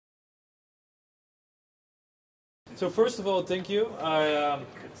So first of all, thank you.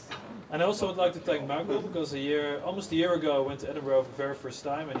 And I also would like to thank Michael because almost a year ago, I went to Edinburgh for the very first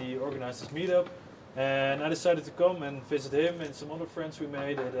time, and he organized this meetup. And I decided to come and visit him and some other friends we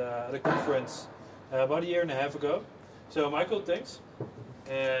made at a conference about a year and a half ago. So Michael, thanks.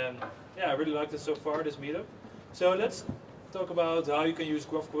 And yeah, I really liked it so far, this meetup. So let's talk about how you can use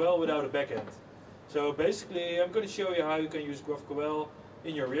GraphQL without a backend. So basically, I'm going to show you how you can use GraphQL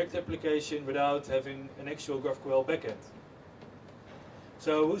in your React application without having an actual GraphQL backend.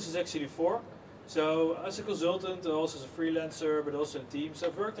 So who's this actually for? So as a consultant, also as a freelancer, but also in teams,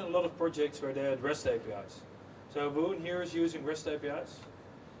 I've worked on a lot of projects where they had REST APIs. So Boone here is using REST APIs.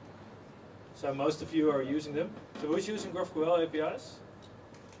 So most of you are using them. So who's using GraphQL APIs?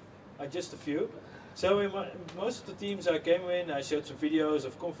 Just a few. So in most of the teams I came in, I showed some videos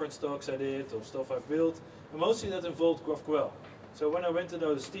of conference talks I did, of stuff I've built, and mostly that involved GraphQL. So when I went to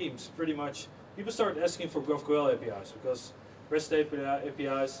those teams, pretty much people started asking for GraphQL APIs because REST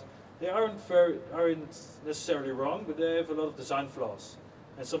APIs, they aren't necessarily wrong, but they have a lot of design flaws.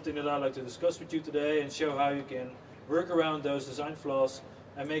 And something that I'd like to discuss with you today and show how you can work around those design flaws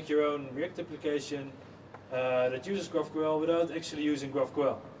and make your own React application that uses GraphQL without actually using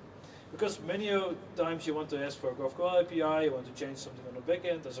GraphQL. Because many times you want to ask for a GraphQL API, you want to change something on the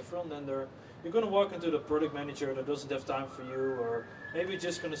backend as a front-ender, you're going to walk into the product manager that doesn't have time for you, or maybe you're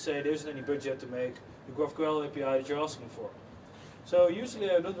just going to say there isn't any budget to make the GraphQL API that you're asking for. So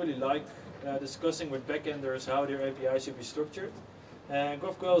usually I don't really like discussing with backenders how their API should be structured. And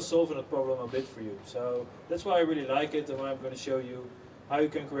GraphQL is solving that problem a bit for you. So that's why I really like it and why I'm going to show you how you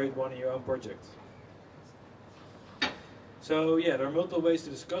can create one in your own project. So yeah, there are multiple ways to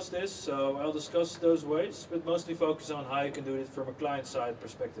discuss this. So I'll discuss those ways, but mostly focus on how you can do it from a client-side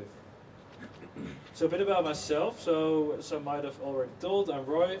perspective. So a bit about myself. So as I might have already told, I'm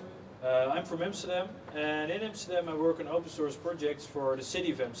Roy. I'm from Amsterdam, and in Amsterdam I work on open source projects for the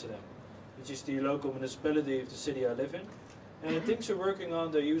city of Amsterdam, which is the local municipality of the city I live in. And the things we're working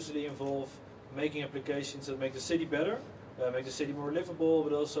on, they usually involve making applications that make the city better, make the city more livable,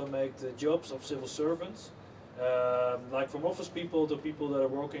 but also make the jobs of civil servants, like from office people to people that are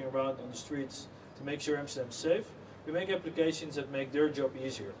walking around on the streets to make sure Amsterdam's safe. We make applications that make their job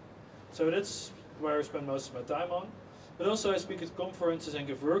easier. So that's where I spend most of my time on. But also I speak at conferences and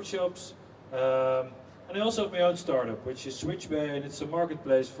give workshops. And I also have my own startup, which is Switchbay, and it's a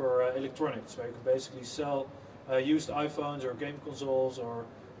marketplace for electronics, where you can basically sell used iPhones or game consoles or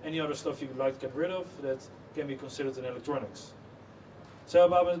any other stuff you would like to get rid of that can be considered in electronics. So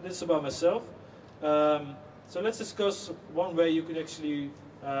this is about myself. So let's discuss one way you can actually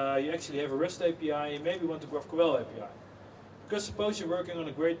have a REST API and you maybe want a GraphQL API. Because suppose you're working on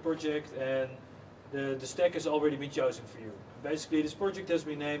a great project and the stack has already been chosen for you. Basically, this project has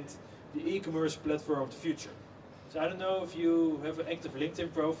been named the e-commerce platform of the future. So I don't know if you have an active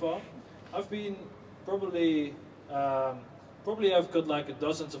LinkedIn profile. I've been probably I've got like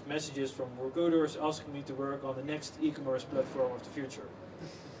dozens of messages from recruiters asking me to work on the next e-commerce platform of the future.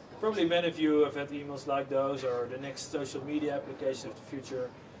 Probably many of you have had emails like those, or the next social media application of the future.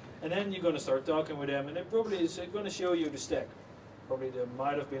 And then you're going to start talking with them, and they probably is going to show you the stack. Probably there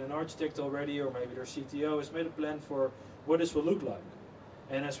might have been an architect already, or maybe their CTO has made a plan for what this will look like.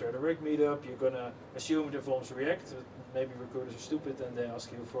 And as we're at a React meetup, you're going to assume it involves React. Maybe recruiters are stupid and they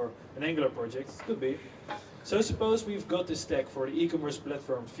ask you for an Angular project. It could be. So suppose we've got this stack for the e-commerce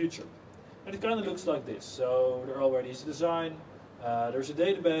platform of the future. And it kind of looks like this. So there already is a design, there's a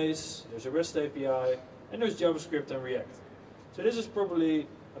database, there's a REST API, and there's JavaScript and React. So this is probably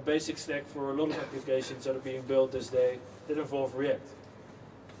a basic stack for a lot of applications that are being built this day that involve React.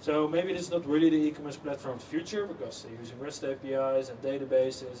 So maybe this is not really the e-commerce platform of the future because they're using REST APIs and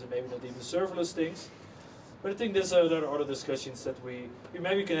databases and maybe not even serverless things. But I think there are other discussions that we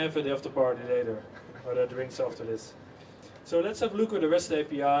maybe can have at the after party later, or the drinks after this. So let's have a look at the REST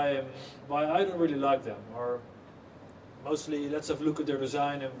API and why I don't really like them, or mostly let's have a look at their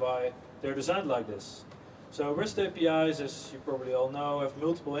design and why they're designed like this. So REST APIs, as you probably all know, have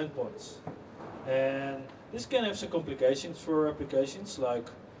multiple endpoints. And this can have some complications for applications, like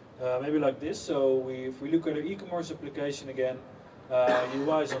maybe like this. So if we look at an e-commerce application again,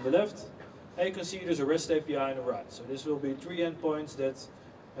 UI is on the left, and you can see there's a REST API on the right. So this will be 3 endpoints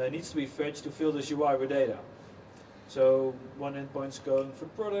that needs to be fetched to fill this UI with data. So one endpoint is going for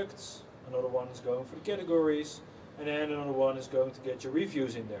products, another one is going for the categories, and then another one is going to get your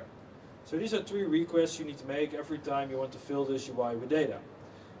reviews in there. So these are 3 requests you need to make every time you want to fill this UI with data.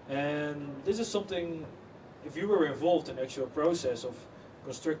 And this is something, if you were involved in the actual process of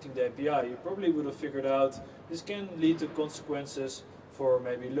constructing the API, you probably would have figured out this can lead to consequences for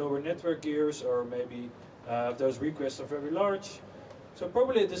maybe lower network gears, or maybe if those requests are very large. So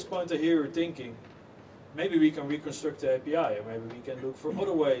probably at this point I hear you thinking, maybe we can reconstruct the API, or maybe we can look for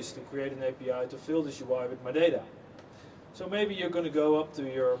other ways to create an API to fill this UI with my data. So maybe you're going to go up to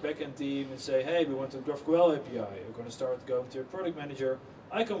your backend team and say, hey, we want a GraphQL API. You're going to start going to your product manager.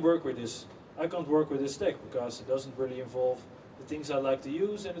 I can work with this. I can't work with this tech because it doesn't really involve the things I like to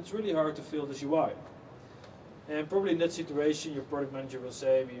use, and it's really hard to fill this UI. And probably in that situation, your product manager will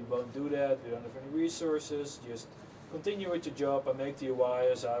say, we won't do that, we don't have any resources, just continue with your job and make the UI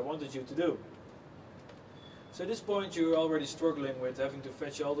as I wanted you to do. So at this point, you're already struggling with having to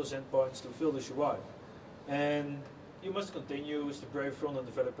fetch all those endpoints to fill this UI. And you must continue as the brave front-end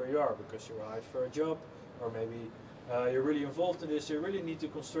developer you are, because you're hired for a job, or maybe you're really involved in this, so you really need to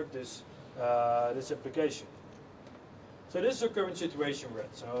construct this, this application. So this is our current situation we're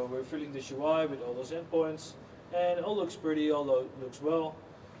at. So we're filling this UI with all those endpoints, and it all looks pretty, all looks well.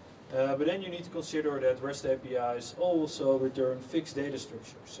 But then you need to consider that REST APIs also return fixed data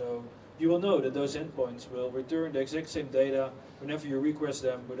structures. So you will know that those endpoints will return the exact same data whenever you request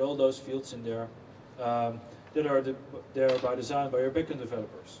them with all those fields in there that are there by design by your backend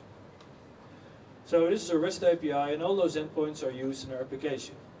developers. So this is a REST API, and all those endpoints are used in our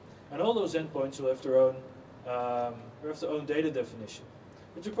application. And all those endpoints will have their own data definition.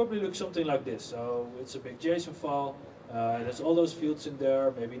 It will probably look something like this. So it's a big JSON file. It has all those fields in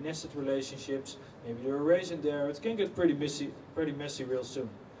there, maybe nested relationships, maybe there are arrays in there. It can get pretty messy real soon.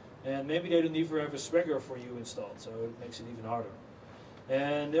 And maybe they don't even have a Swagger for you installed, so it makes it even harder.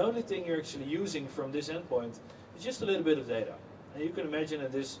 And the only thing you're actually using from this endpoint is just a little bit of data. And you can imagine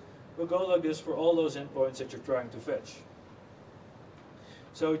that this will go like this for all those endpoints that you're trying to fetch.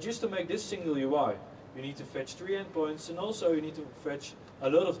 So just to make this single UI, you need to fetch 3 endpoints, and also you need to fetch a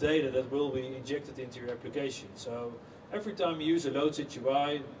lot of data that will be injected into your application. So every time you use a load set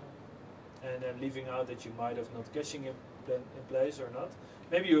UI, and then leaving out that you might have not caching in place or not,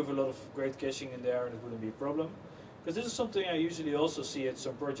 maybe you have a lot of great caching in there and it wouldn't be a problem. Because this is something I usually also see at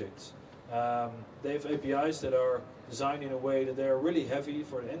some projects. They have APIs that are designed in a way that they are really heavy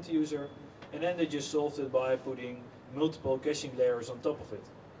for the end user, and then they just solved it by putting multiple caching layers on top of it.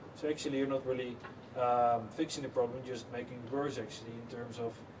 So actually you're not really fixing the problem, just making it worse actually in terms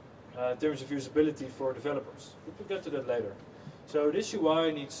of usability for developers. But we'll get to that later. So this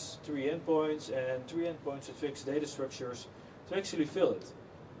UI needs 3 endpoints and 3 endpoints with fixed data structures to actually fill it.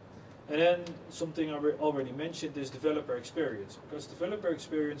 And then something I already mentioned is developer experience, because developer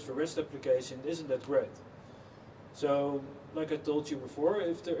experience for REST application isn't that great. So like I told you before,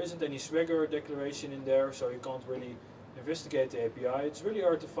 if there isn't any Swagger declaration in there, so you can't really investigate the API, it's really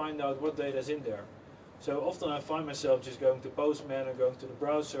hard to find out what data is in there. So often I find myself just going to Postman or going to the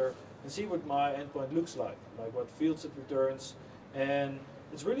browser and see what my endpoint looks like what fields it returns. And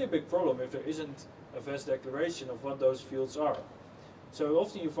it's really a big problem if there isn't a fast declaration of what those fields are. So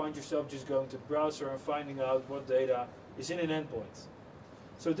often you find yourself just going to the browser and finding out what data is in an endpoint.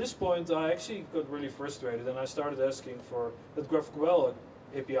 So at this point I actually got really frustrated, and I started asking for that GraphQL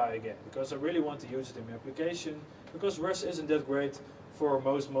API again, because I really want to use it in my application, because REST isn't that great for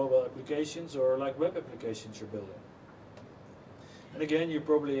most mobile applications or like web applications you're building. And again, you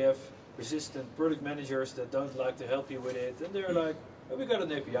probably have resistant product managers that don't like to help you with it, and they're like, oh, we got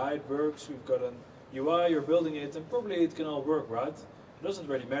an API, it works, we've got an UI, you're building it, and probably it can all work, right? It doesn't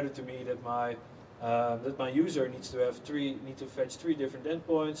really matter to me that my user needs to fetch 3 different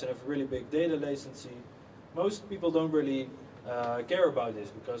endpoints and have a really big data latency. Most people don't really care about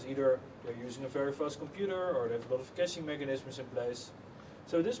this, because either they're using a very fast computer or they have a lot of caching mechanisms in place.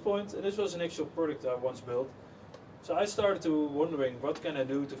 So at this point, and this was an actual product I once built, so I started to wondering, what can I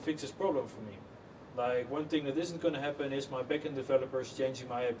do to fix this problem for me? Like, one thing that isn't going to happen is my backend developers changing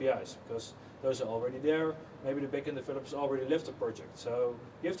my APIs, because those are already there. Maybe the backend developers already left the project. So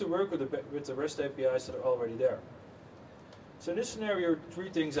you have to work with the REST APIs that are already there. So in this scenario, 3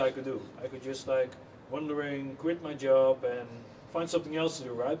 things I could do. I could just wondering, quit my job and find something else to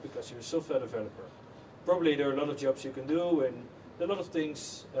do, right? Because you're a software developer. Probably there are a lot of jobs you can do, and there are a lot of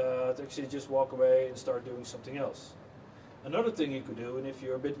things to actually just walk away and start doing something else. Another thing you could do, and if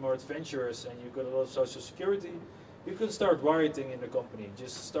you're a bit more adventurous and you've got a lot of social security, you can start rioting in the company.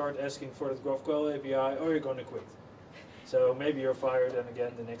 Just start asking for that GraphQL API, or you're going to quit. So maybe you're fired and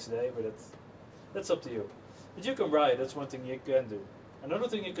again the next day, but that's up to you. But you can riot, that's one thing you can do. Another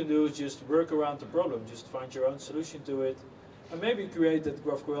thing you can do is just work around the problem, just find your own solution to it, and maybe create that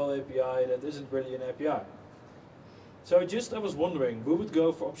GraphQL API that isn't really an API. So I was wondering, who would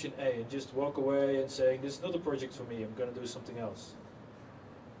go for option A and just walk away and saying, this is not a project for me, I'm going to do something else?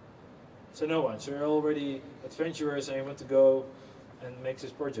 So no one. So you're already adventurous and you want to go and make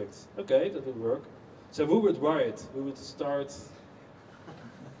this project. Okay, that would work. So who would riot? Who would start?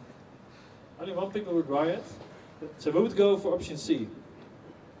 Only one people would riot. So who would go for option C?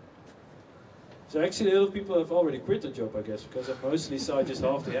 So actually a lot of people have already quit the job, I guess, because I mostly saw just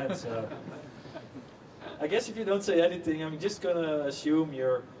half the hands. So I guess if you don't say anything, I'm just gonna assume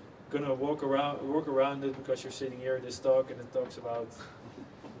you're gonna walk around it because you're sitting here at this talk and it talks about.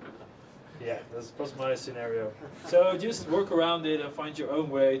 Yeah, that's my scenario. So just work around it and find your own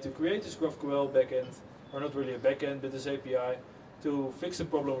way to create this GraphQL backend, or not really a backend, but this API, to fix the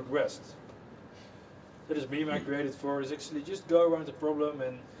problem with REST. So this meme I created for is actually just go around the problem,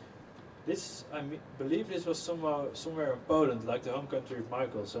 and this, believe this was somewhere in Poland, like the home country of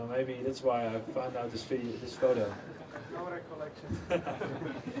Michael, so maybe that's why I found out this photo. No recollection.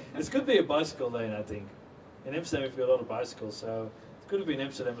 This could be a bicycle lane, I think. In Amsterdam we've got a lot of bicycles, so it could have been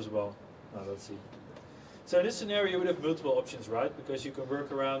Amsterdam as well. Now let's see. So in this scenario you would have multiple options, right? Because you can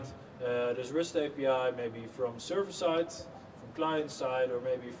work around this REST API, maybe from server side, from client side, or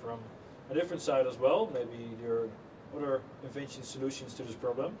maybe from a different side as well. Maybe there are other invention solutions to this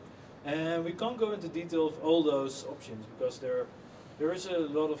problem. And we can't go into detail of all those options because there is a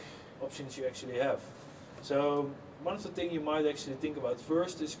lot of options you actually have. So one of the things you might actually think about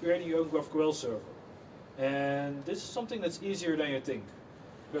first is creating your own GraphQL server. And this is something that's easier than you think.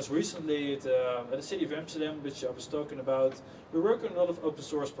 Because recently at the city of Amsterdam, which I was talking about, we're working on a lot of open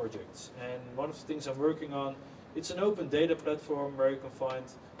source projects. And one of the things I'm working on, it's an open data platform where you can find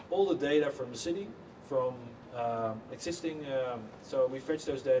all the data from the city, from existing, so we fetch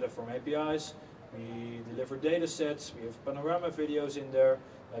those data from APIs, we deliver data sets, we have panorama videos in there,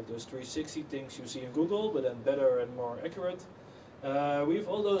 like those 360 things you see in Google, but then better and more accurate. We have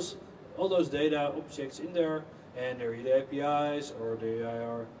all those data objects in there, and they're either APIs or they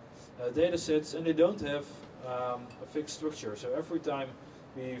are data sets, and they don't have a fixed structure. So every time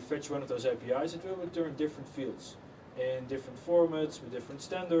we fetch one of those APIs, it will return different fields in different formats with different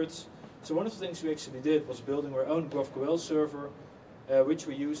standards. So one of the things we actually did was building our own GraphQL server, which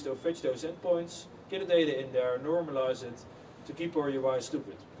we use to fetch those endpoints, get the data in there, normalize it, to keep our UI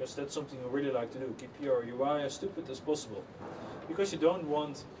stupid. Because that's something we really like to do, keep your UI as stupid as possible. Because you don't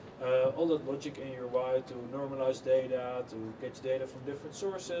want all that logic in your UI to normalize data, to catch data from different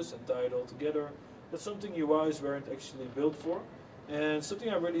sources and tie it all together. That's something UIs weren't actually built for. And something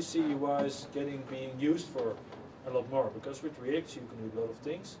I really see UIs being used for a lot more. Because with React you can do a lot of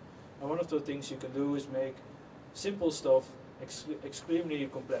things. And one of the things you can do is make simple stuff extremely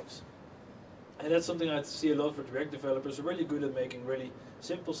complex. And that's something I see a lot with React developers are really good at making really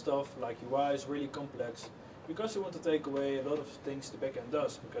simple stuff like UIs really complex, because you want to take away a lot of things the backend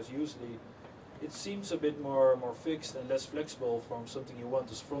does, because usually it seems a bit more fixed and less flexible from something you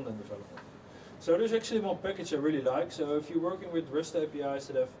want as front-end developer. So there's actually one package I really like. So if you're working with REST APIs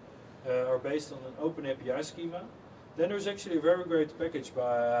that are based on an open API schema, then there's actually a very great package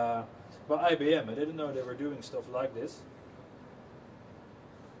by IBM. I didn't know they were doing stuff like this.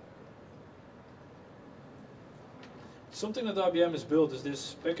 Something that IBM has built is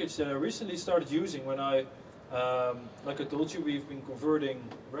this package that I recently started using when like I told you, we've been converting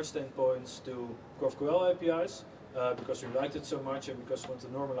REST endpoints to GraphQL APIs because we liked it so much and because we want to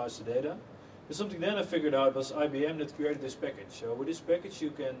normalize the data. But something then I figured out was IBM that created this package. So with this package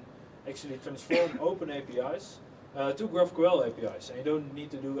you can actually transform open APIs to GraphQL APIs, and you don't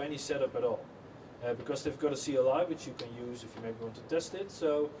need to do any setup at all because they've got a CLI which you can use if you maybe want to test it.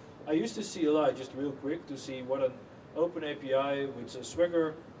 So I used this CLI just real quick to see what an open API with a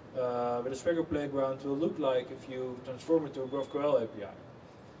Swagger playground will look like if you transform it to a GraphQL API.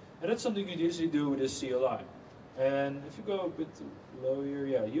 And that's something you'd usually do with this CLI. And if you go a bit low here,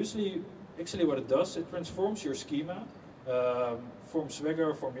 yeah, usually actually what it does, it transforms your schema from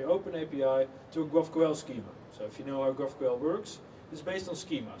Swagger, from your open API to a GraphQL schema. So if you know how GraphQL works, it's based on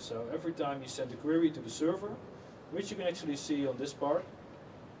schema. So every time you send a query to the server, which you can actually see on this part.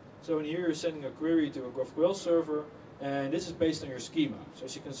 So in here you're sending a query to a GraphQL server, and this is based on your schema. So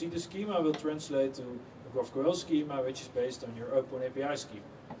as you can see, the schema will translate to a GraphQL schema, which is based on your open API schema.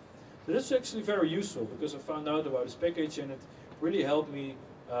 So that's actually very useful because I found out about this package and it really helped me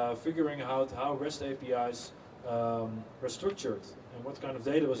figuring out how REST APIs were structured and what kind of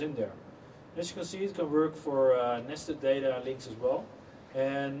data was in there. As you can see, it can work for nested data links as well.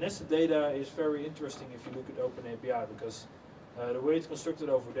 And nested data is very interesting if you look at OpenAPI because the way it's constructed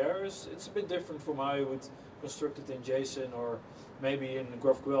over there it's a bit different from how you would construct it in JSON or maybe in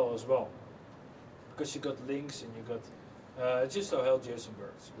GraphQL as well. Because you got links and you got, it's just how JSON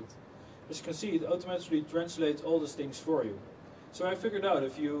works. But as you can see, it automatically translates all these things for you. So I figured out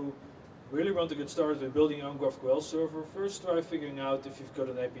if you really want to get started with building your own GraphQL server, first try figuring out if you've got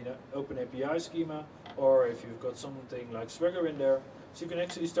an open API schema or if you've got something like Swagger in there, so you can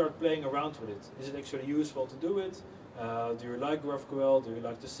actually start playing around with it. Is it actually useful to do it? Do you like GraphQL? Do you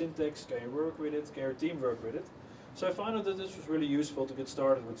like the syntax? Can you work with it? Can your team work with it? So I found out that this was really useful to get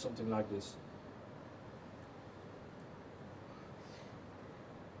started with something like this.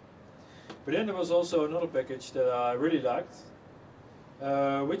 But then there was also another package that I really liked,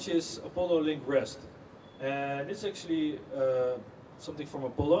 which is Apollo Link REST. And it's actually something from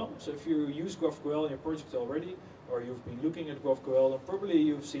Apollo. So if you use GraphQL in your project already, or you've been looking at GraphQL, then probably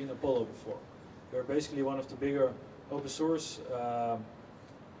you've seen Apollo before. They're basically one of the bigger open source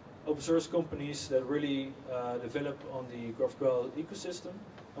companies that really develop on the GraphQL ecosystem.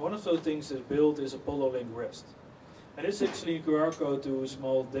 And one of those things that's built is Apollo Link REST. And it's actually a QR code to a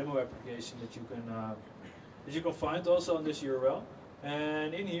small demo application that you can find also on this URL.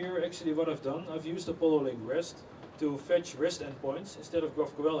 And in here, actually, what I've done, I've used Apollo Link REST to fetch REST endpoints instead of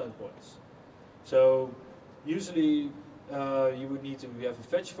GraphQL endpoints. So usually you would need to have a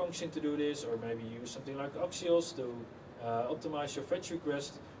fetch function to do this, or maybe use something like Axios to optimize your fetch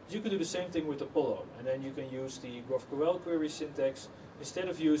request. But you can do the same thing with Apollo, and then you can use the GraphQL query syntax instead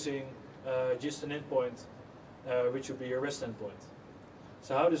of using just an endpoint, which would be a REST endpoint.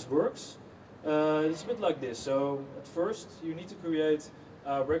 So how this works, it's a bit like this. So at first you need to create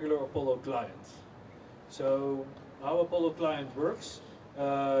a regular Apollo client. So how Apollo client works,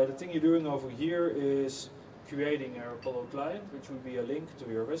 the thing you're doing over here is creating an Apollo client, which would be a link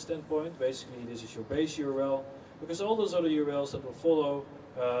to your REST endpoint. Basically this is your base URL, because all those other URLs that will follow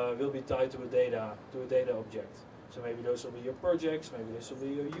will be tied to a data object. So maybe those will be your projects, maybe this will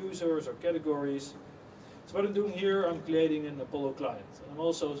be your users or categories. So what I'm doing here, I'm creating an Apollo client. I'm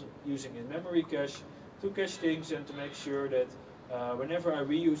also using in-memory cache to cache things and to make sure that whenever I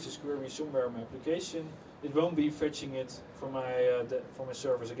reuse this query somewhere in my application, it won't be fetching it from my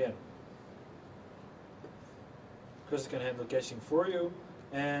servers again. Because it can handle caching for you,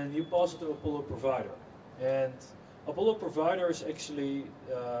 and you pass it to Apollo provider. And Apollo provider is actually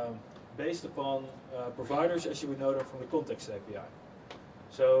based upon providers as you would know them from the context API.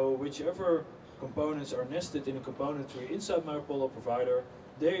 So whichever components are nested in a component tree inside my Apollo provider,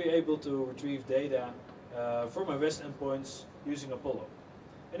 they're able to retrieve data from my REST endpoints using Apollo.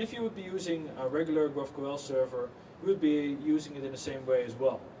 And if you would be using a regular GraphQL server, you would be using it in the same way as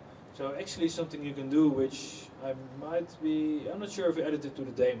well. So actually something you can do, which I'm not sure if I added it to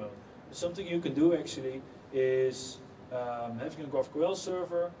the demo, but something you can do actually is having a GraphQL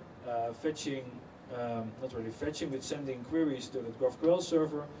server, fetching, not really fetching, but sending queries to the GraphQL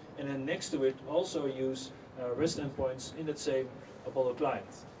server, and then next to it also use REST endpoints in that same Apollo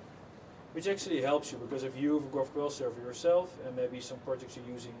client. Which actually helps you, because if you have a GraphQL server yourself, and maybe some projects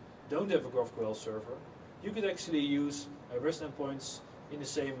you're using don't have a GraphQL server, you could actually use REST endpoints in the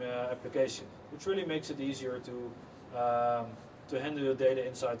same application, which really makes it easier to handle your data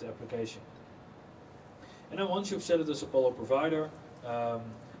inside the application. And then once you've set it as Apollo provider, the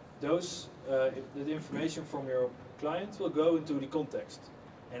information from your client will go into the context,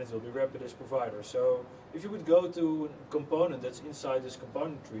 and it will be wrapped as provider. So if you would go to a component that's inside this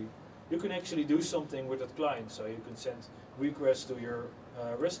component tree, you can actually do something with that client. So you can send requests to your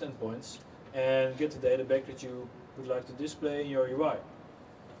REST endpoints and get the data back that you would like to display in your UI.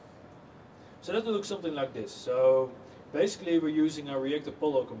 So that will look something like this. So basically we're using our React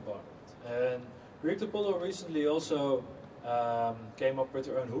Apollo component. And React Apollo recently also came up with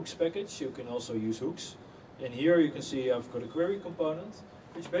their own hooks package. You can also use hooks. And here you can see I've got a query component,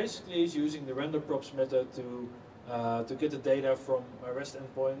 which basically is using the render props method to get the data from my REST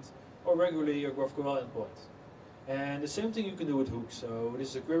endpoint or regularly a GraphQL endpoint. And the same thing you can do with hooks. So this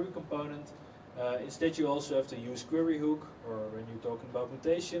is a query component. Instead you also have to use query hook, or when you're talking about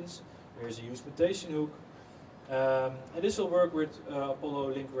mutations, here's a use mutation hook. And this will work with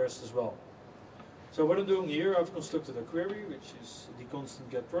Apollo Link REST as well. So what I'm doing here, I've constructed a query, which is the constant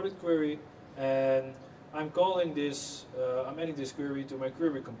get product query, and I'm calling this, I'm adding this query to my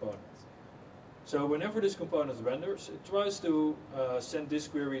query component. So whenever this component renders, it tries to send this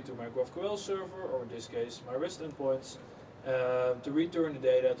query to my GraphQL server, or in this case my REST endpoints, to return the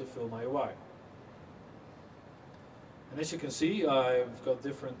data to fill my UI. And as you can see, I've got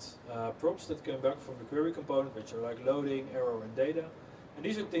different props that came back from the query component, which are like loading, error, and data. And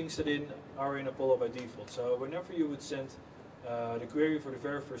these are things that are in Apollo by default. So whenever you would send the query for the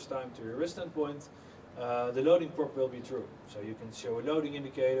very first time to your REST endpoint, the loading prop will be true. So you can show a loading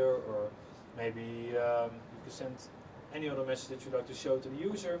indicator, or maybe you can send any other message that you'd like to show to the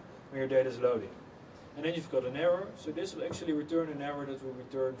user when your data is loading. And then you've got an error, so this will actually return an error that will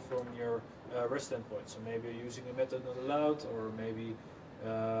return from your REST endpoint. So maybe you're using a method not allowed, or maybe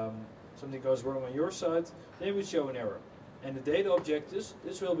something goes wrong on your side, then it will show an error. And the data object,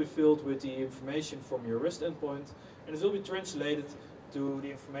 this will be filled with the information from your REST endpoint, and it will be translated to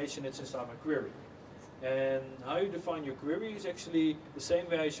the information that's inside my query. And how you define your query is actually the same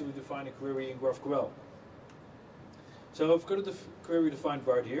way as you would define a query in GraphQL. So I've got the query defined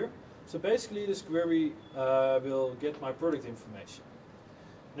right here. So basically this query will get my product information.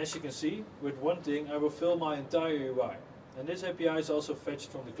 And as you can see, with one thing I will fill my entire UI. And this API is also fetched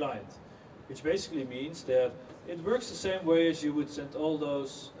from the client, which basically means that it works the same way as you would send all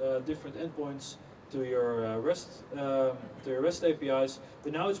those different endpoints to your REST APIs,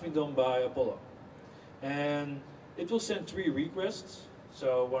 but now it's been done by Apollo. And it will send 3 requests,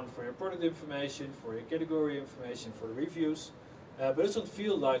 so one for your product information, for your category information, for the reviews. But it doesn't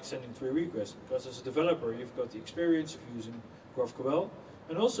feel like sending 3 requests, because as a developer you've got the experience of using GraphQL,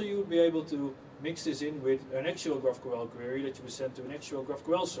 and also you will be able to mix this in with an actual GraphQL query that you will send to an actual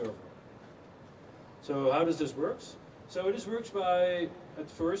GraphQL server. So how does this work? So this works by, at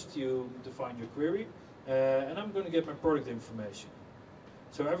first you define your query, and I'm going to get my product information.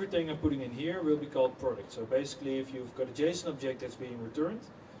 So everything I'm putting in here will be called product. So basically if you've got a JSON object that's being returned,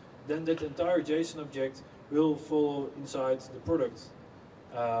 then that entire JSON object will fall inside the product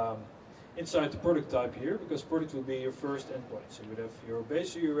type here, because product will be your first endpoint. So you would have your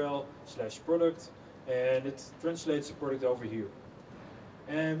base URL / product, and it translates the product over here.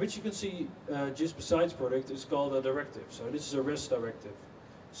 And which you can see just besides product is called a directive. So this is a REST directive.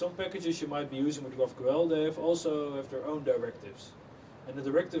 Some packages you might be using with GraphQL, they also have their own directives. And the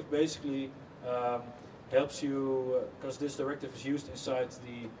directive basically helps you, because this directive is used inside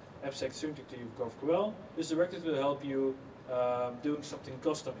the abstract syntax of GraphQL, this directive will help you doing something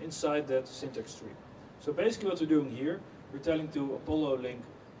custom inside that syntax tree. So basically what we're doing here, we're telling to Apollo link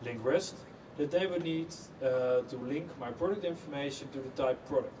REST that they would need to link my product information to the type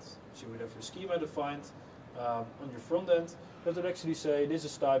product. So you would have your schema defined on your front end that would actually say this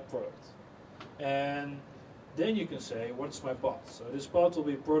is type product. And then you can say what's my path. So this path will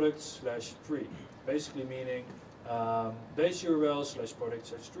be product / tree, basically meaning base URL /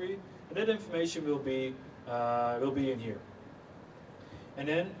 product / tree, and that information will be in here. And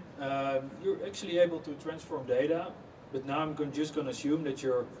then you're actually able to transform data, but now I'm just going to assume that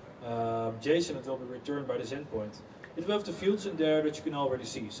your JSON that will be returned by this endpoint, it will have the fields in there that you can already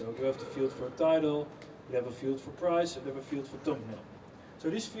see. So you have the field for title, you have a field for price, and you have a field for thumbnail. So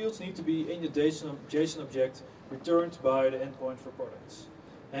these fields need to be in the JSON object returned by the endpoint for products.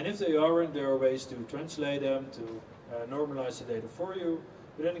 And if they aren't, there are ways to translate them, to normalize the data for you.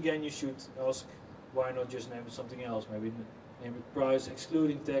 But then again, you should ask, why not just name it something else? Maybe name it price,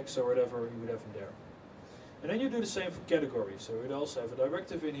 excluding text or whatever you would have in there. And then you do the same for categories. So you'd also have a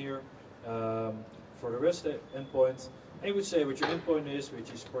directive in here for the REST endpoint. And you would say what your endpoint is,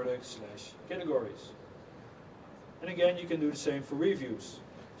 which is product / categories. And again, you can do the same for reviews.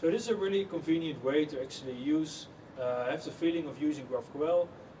 So this is a really convenient way to actually have the feeling of using GraphQL,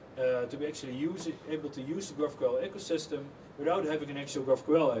 to be actually able to use the GraphQL ecosystem without having an actual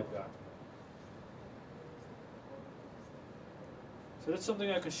GraphQL API. So that's something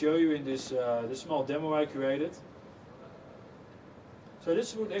I can show you in this small demo I created. So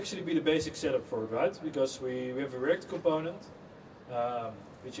this would actually be the basic setup for it, right? Because we have a React component,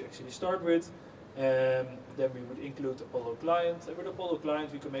 which you actually start with. And then we would include Apollo client, and with Apollo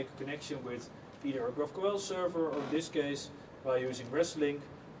client we can make a connection with either a GraphQL server, or in this case by using REST link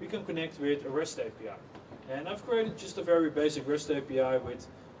we can connect with a REST API. And I've created just a very basic REST API with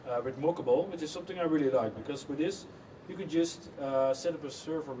Mockable, which is something I really like, because with this you can just set up a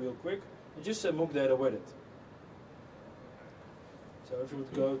server real quick and just send mock data with it. So if you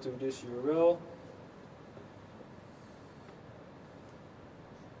would go to this URL,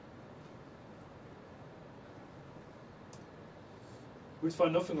 we'd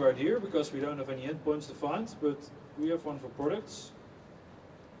find nothing right here because we don't have any endpoints defined, but we have one for products.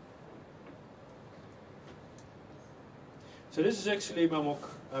 So this is actually my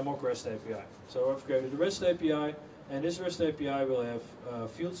mock REST API. So I've created a REST API, and this REST API will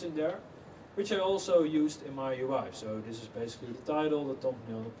have fields in there, which I also used in my UI. So this is basically the title, the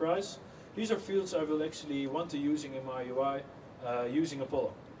thumbnail, the price. These are fields I will actually want to using in my UI using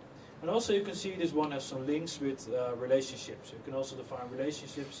Apollo. And also you can see this one has some links with relationships. You can also define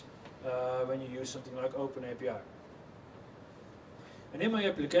relationships when you use something like OpenAPI. And in my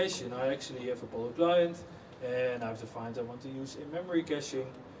application I actually have Apollo client, and I've defined I want to use in-memory caching,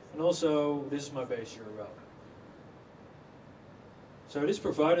 and also this is my base URL. So this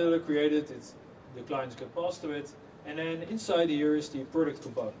provider that I created, it the clients get passed to it. And then inside here is the product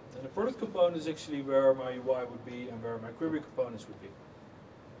component. And the product component is actually where my UI would be and where my query components would be.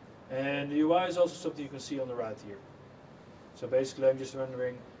 And the UI is also something you can see on the right here. So basically I'm just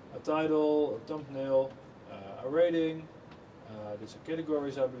rendering a title, a thumbnail, a rating, these are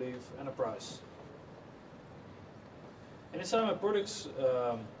categories I believe, and a price. And inside my products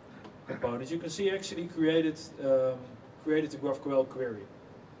component you can see I actually created a GraphQL query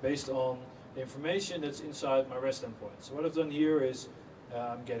based on the information that's inside my REST endpoint. So what I've done here is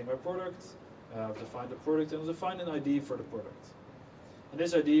I'm getting my product, I've defined the product and I've defined an ID for the product. And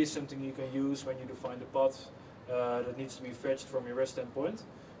this ID is something you can use when you define the path that needs to be fetched from your REST endpoint,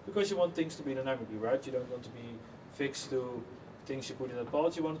 because you want things to be dynamically, right? You don't want to be fixed to things you put in the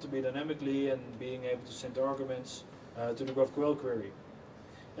path, you want it to be dynamically and being able to send arguments to the GraphQL query.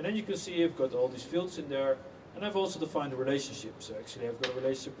 And then you can see I've got all these fields in there, and I've also defined a relationship. So actually I've got a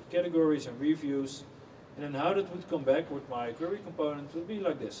relationship with categories and reviews, and then how that would come back with my query component would be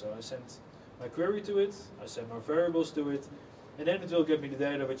like this. So I send my query to it, I send my variables to it, and then it will get me the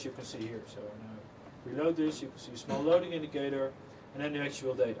data which you can see here. So now reload this, you can see a small loading indicator, and then the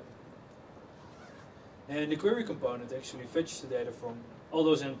actual data. And the query component actually fetches the data from all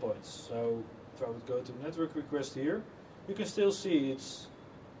those endpoints. So if I would go to network request here, you can still see it's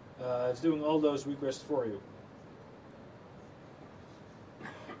doing all those requests for you.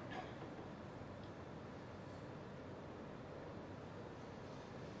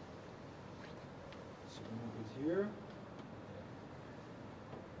 So move it here.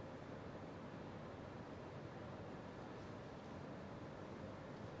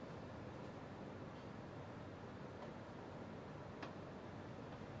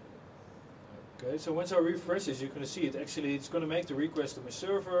 Okay, so once I refresh this, you can see it actually, it's going to make the request to my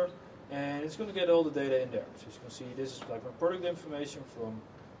server, and it's going to get all the data in there. So as you can see, this is like my product information from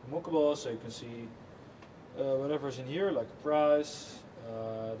Mockable, so you can see whatever's in here, like the price,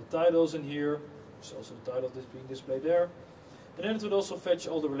 the titles in here, there's also the title that's being displayed there. And then it would also fetch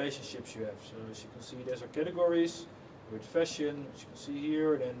all the relationships you have. So as you can see, there's our categories with fashion, as you can see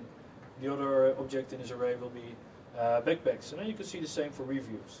here, and then the other object in this array will be backpacks. And then you can see the same for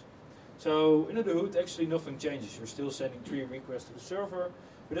reviews. So under the hood, actually nothing changes. You're still sending 3 requests to the server,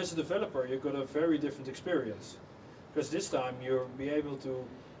 but as a developer, you've got a very different experience. Because this time you'll be able to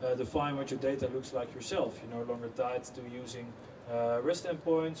define what your data looks like yourself. You're no longer tied to using REST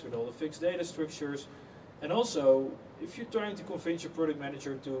endpoints with all the fixed data structures. And also, if you're trying to convince your product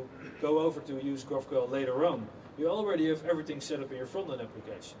manager to go over to use GraphQL later on, you already have everything set up in your front-end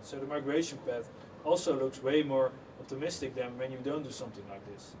application. So the migration path also looks way more optimistic than when you don't do something like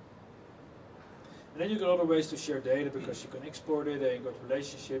this. And then you've got other ways to share data because you can export it and you've got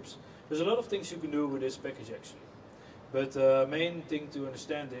relationships. There's a lot of things you can do with this package actually. But the main thing to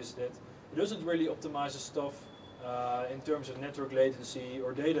understand is that it doesn't really optimize the stuff in terms of network latency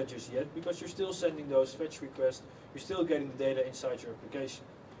or data just yet, because you're still sending those fetch requests, you're still getting the data inside your application.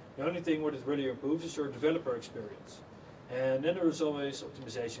 The only thing what it really improves is your developer experience. And then there is always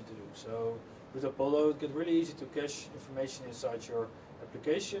optimization to do. So with Apollo it gets really easy to cache information inside your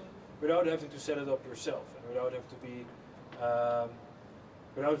application without having to set it up yourself and without having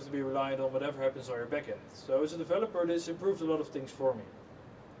to be reliant on whatever happens on your backend. So as a developer, this improved a lot of things for me.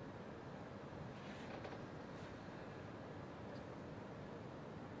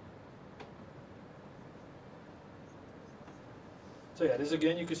 So yeah, this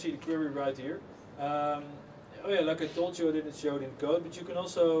again, you can see the query right here. Oh yeah, like I told you, I didn't show it in code, but you can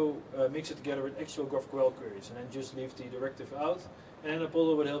also mix it together with actual GraphQL queries and then just leave the directive out. And then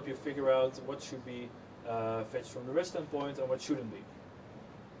Apollo would help you figure out what should be fetched from the REST endpoint and what shouldn't be.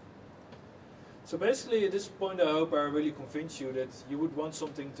 So basically at this point I hope I really convinced you that you would want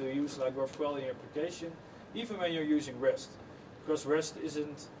something to use like GraphQL in your application, even when you're using REST. Because REST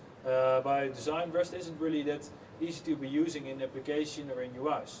isn't, by design, REST isn't really that easy to be using in application or in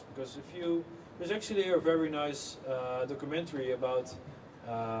UIs. Because there's actually a very nice documentary about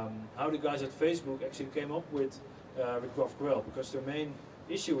how the guys at Facebook actually came up with GraphQL, because their main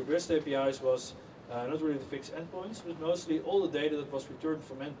issue with REST APIs was not really to fix endpoints, but mostly all the data that was returned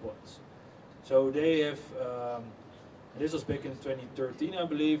from endpoints. So they have, this was back in 2013 I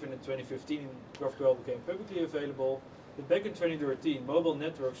believe, and in 2015 GraphQL became publicly available. But back in 2013 mobile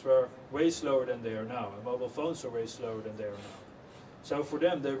networks were way slower than they are now, and mobile phones are way slower than they are now. So for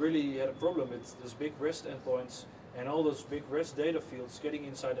them they really had a problem with those big REST endpoints and all those big REST data fields getting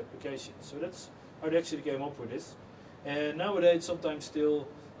inside applications. So that's how they actually came up with this. And nowadays it sometimes still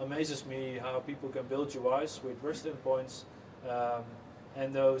amazes me how people can build UIs with REST endpoints,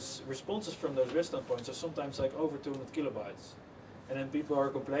 and those responses from those REST endpoints are sometimes like over 200 kilobytes. And then people are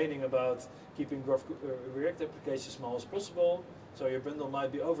complaining about keeping React applications small as possible. So your bundle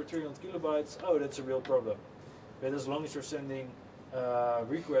might be over 300 kilobytes. Oh, that's a real problem. But as long as you're sending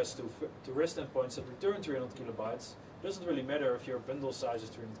requests to REST endpoints that return 300 kilobytes, it doesn't really matter if your bundle size is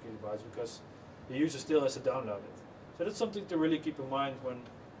 300 kilobytes because the user still has to download it. So that's something to really keep in mind when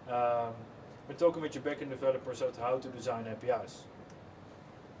talking with your backend developers about how to design APIs.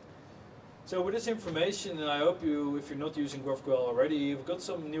 So with this information, I hope you, if you're not using GraphQL already, you've got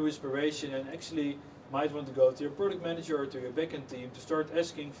some new inspiration and actually might want to go to your product manager or to your backend team to start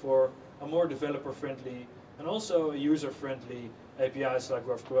asking for a more developer-friendly and also a user-friendly APIs like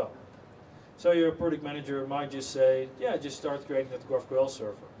GraphQL. So your product manager might just say, yeah, just start creating that GraphQL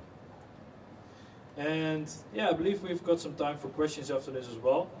server. And yeah, I believe we've got some time for questions after this as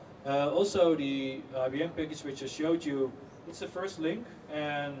well. Also, the IBM package which I showed you, it's the first link,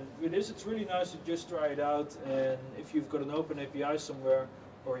 and with this it's really nice to just try it out. And if you've got an open API somewhere,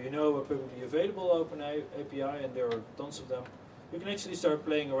 or you know a publicly available open API, and there are tons of them, you can actually start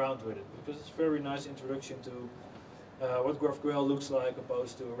playing around with it, because it's a very nice introduction to what GraphQL looks like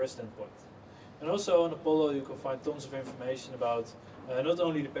opposed to a REST endpoint. And also on Apollo you can find tons of information about not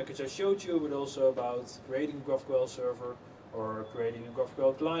only the package I showed you, but also about creating a GraphQL server or creating a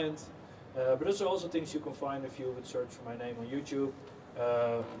GraphQL client. But those are also things you can find if you would search for my name on YouTube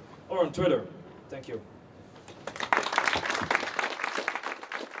or on Twitter. Thank you.